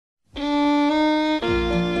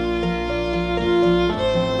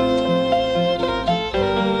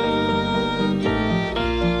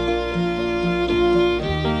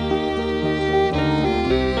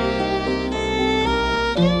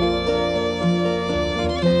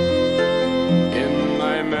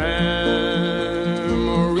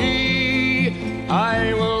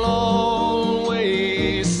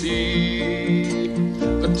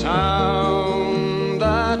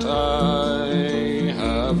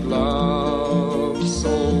loved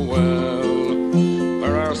so well,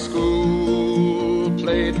 where our school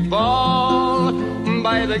played ball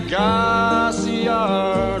by the gas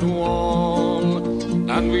yard wall,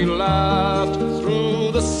 and we laughed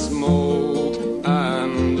through the smoke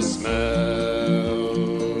and the smell.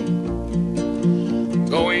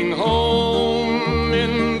 Going home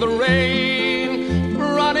in the rain,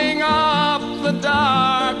 running up the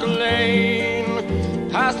dark lane,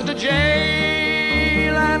 past the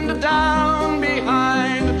jail and down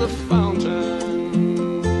behind the fountain.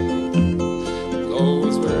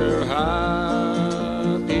 Those were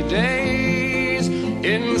happy days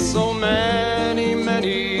in so many,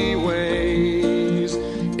 many ways,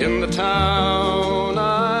 in the town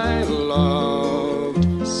I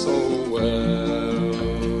loved so well.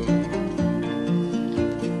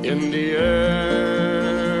 In the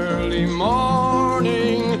early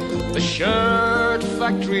morning, the shirt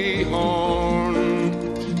factory horn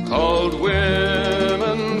called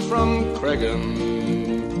women from Cregan,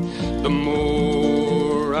 the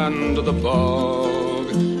moor and the bog,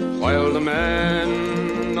 while the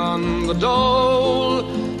men on the dole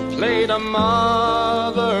played a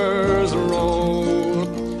mother's role,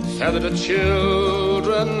 feathered the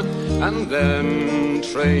children and then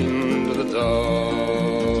trained the dog.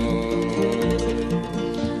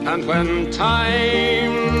 And when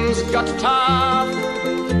times got tough,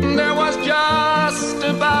 there was just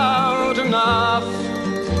about enough,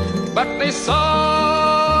 but they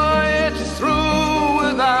saw it through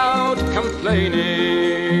without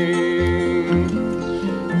complaining,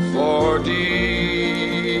 for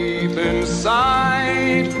deep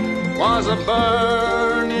inside was a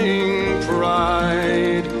burning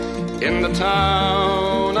pride in the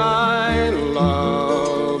town I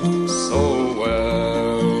loved so well.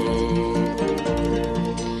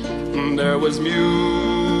 There was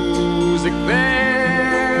music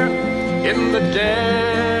there in the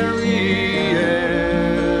dairy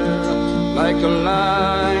air, like a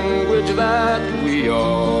language that we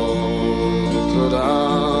all could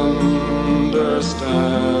understand.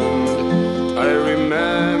 I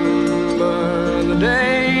remember the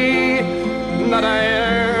day that I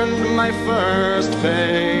earned my first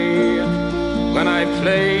pay, when I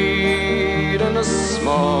played in a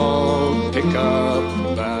small pickup